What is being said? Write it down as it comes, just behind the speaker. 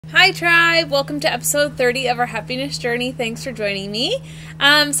Hi Tribe! Welcome to episode 30 of our happiness journey. Thanks for joining me.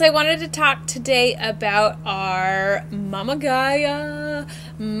 So I wanted to talk today about our Mama Gaia,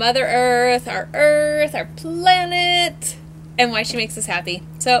 Mother Earth, our planet, and why she makes us happy.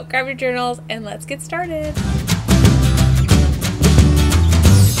 So grab your journals and let's get started.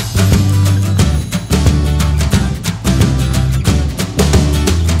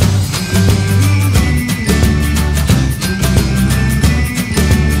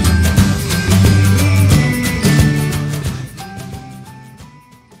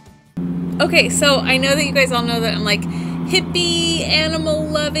 Okay, so I know that you guys all know that I'm like hippie, animal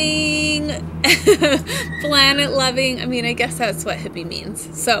loving, planet loving. I mean, I guess that's what hippie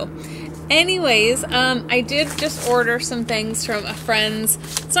means. So anyways, I did just order some things from a friend's,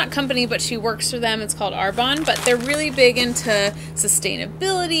 it's not company, but she works for them. It's called ARBONNE, but they're really big into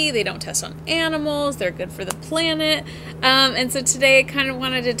sustainability. They don't test on animals. They're good for the planet. And so today I kind of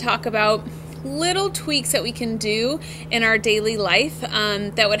wanted to talk about little tweaks that we can do in our daily life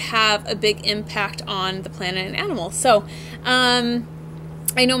that would have a big impact on the planet and animals. So I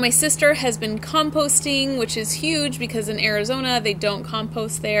know my sister has been composting, which is huge because in Arizona they don't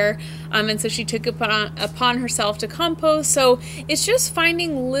compost there, and so she took it upon herself to compost. So it's just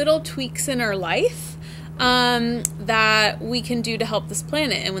finding little tweaks in our life that we can do to help this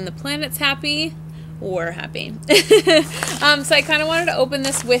planet, and when the planet's happy, we're happy. So I kind of wanted to open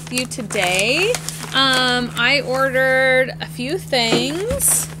this with you today. I ordered a few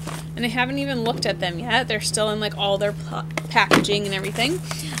things and I haven't even looked at them yet. They're still in like all their packaging and everything.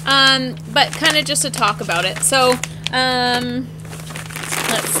 But kind of just to talk about it. So let's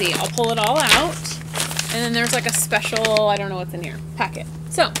see, I'll pull it all out. And then there's like a special, I don't know what's in here, packet.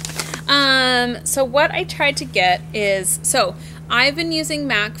 So what I tried to get is, so I've been using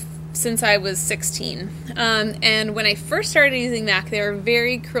Mac since I was 16. And when I first started using Mac, they were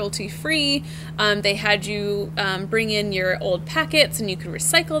very cruelty-free. They had you bring in your old packets and you could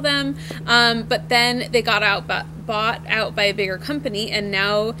recycle them. But then they got bought out by a bigger company, and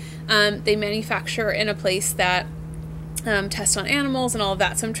now they manufacture in a place that tests on animals and all of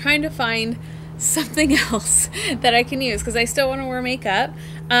that. So I'm trying to find something else that I can use because I still want to wear makeup.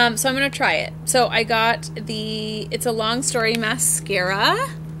 So I'm going to try it. So I got It's a Long Story mascara.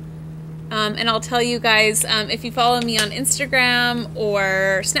 And I'll tell you guys, if you follow me on Instagram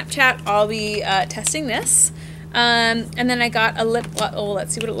or Snapchat, I'll be testing this. And then I got a lip gloss. Oh,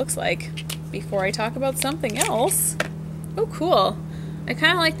 let's see what it looks like before I talk about something else. Oh, cool. I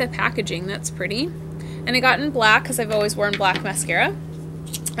kind of like the packaging. That's pretty. And I got in black because I've always worn black mascara.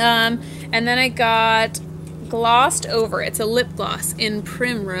 And then I got glossed over. It's a lip gloss in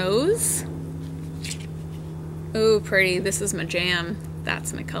Primrose. Oh, pretty. This is my jam.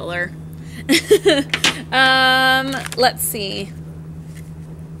 That's my color. Let's see.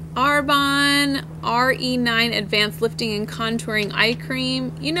 ARBONNE RE9 Advanced Lifting and Contouring Eye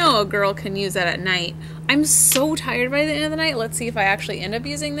Cream. You know a girl can use that at night. I'm so tired by the end of the night. Let's see if I actually end up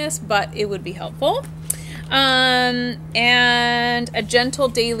using this, but it would be helpful. And a gentle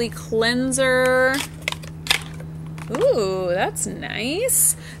daily cleanser. Ooh, that's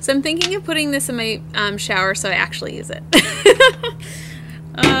nice. So I'm thinking of putting this in my shower so I actually use it.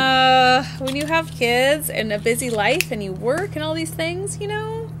 When you have kids and a busy life and you work and all these things, you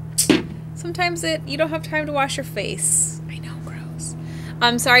know, sometimes you don't have time to wash your face. I know, gross.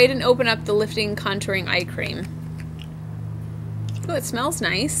 I'm sorry I didn't open up the lifting contouring eye cream. Oh, it smells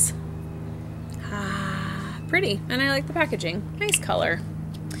nice. Pretty. And I like the packaging. Nice color.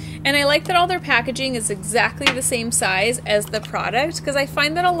 And I like that all their packaging is exactly the same size as the product, because I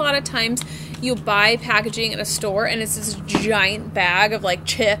find that a lot of times you buy packaging at a store and it's this giant bag of like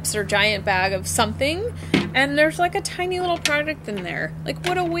chips or giant bag of something, and there's like a tiny little product in there. Like,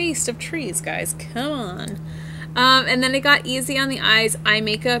 what a waste of trees, guys. Come on. And then I got Easy on the Eyes eye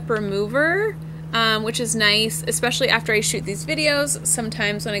makeup remover, which is nice, especially after I shoot these videos.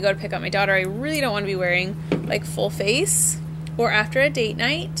 Sometimes when I go to pick up my daughter, I really don't want to be wearing like full face, or after a date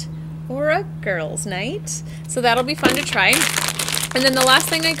night or a girls' night. So that'll be fun to try. And then the last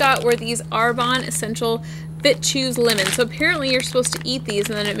thing I got were these ARBONNE Essential Fit Chews Lemon. So apparently you're supposed to eat these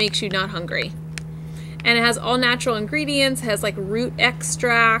and then it makes you not hungry. And it has all natural ingredients. It has like root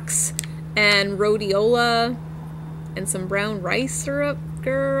extracts and rhodiola and some brown rice syrup,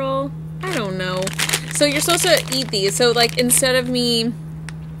 girl. I don't know. So you're supposed to eat these. So like instead of me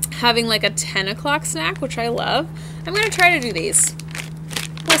having like a 10 o'clock snack, which I love, I'm going to try to do these.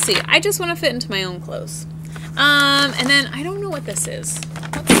 We'll see. I just want to fit into my own clothes. And then I don't know what this is.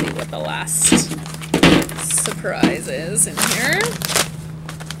 Let's see what the last surprise is in here.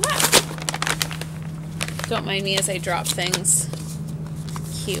 What? Don't mind me as I drop things.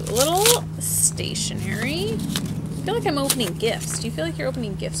 cute little stationery. I feel like I'm opening gifts. Do you feel like you're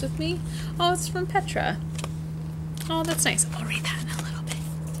opening gifts with me? Oh, it's from Petra. Oh, that's nice. I'll read that in a little bit.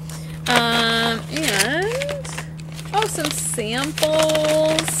 And oh, some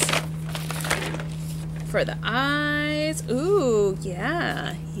samples for the eyes. Ooh,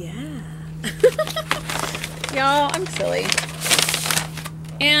 yeah, yeah. Y'all, I'm silly.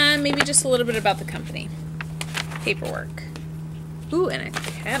 And maybe just a little bit about the company. Paperwork. Ooh, and a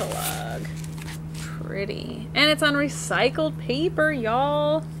catalog. Pretty. And it's on recycled paper,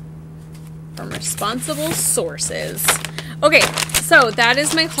 y'all. From responsible sources. Okay, so that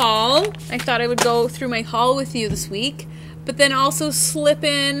is my haul. I thought I would go through my haul with you this week, but then also slip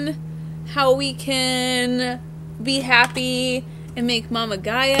in how we can be happy and make Mama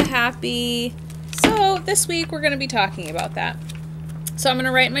Gaia happy. So this week we're going to be talking about that. So I'm going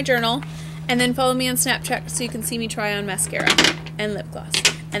to write in my journal, and then follow me on Snapchat so you can see me try on mascara and lip gloss,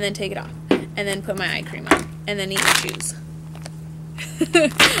 and then take it off, and then put my eye cream on, and then eat my shoes.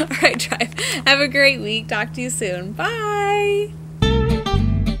 Alright, Tribe. Have a great week. Talk to you soon. Bye!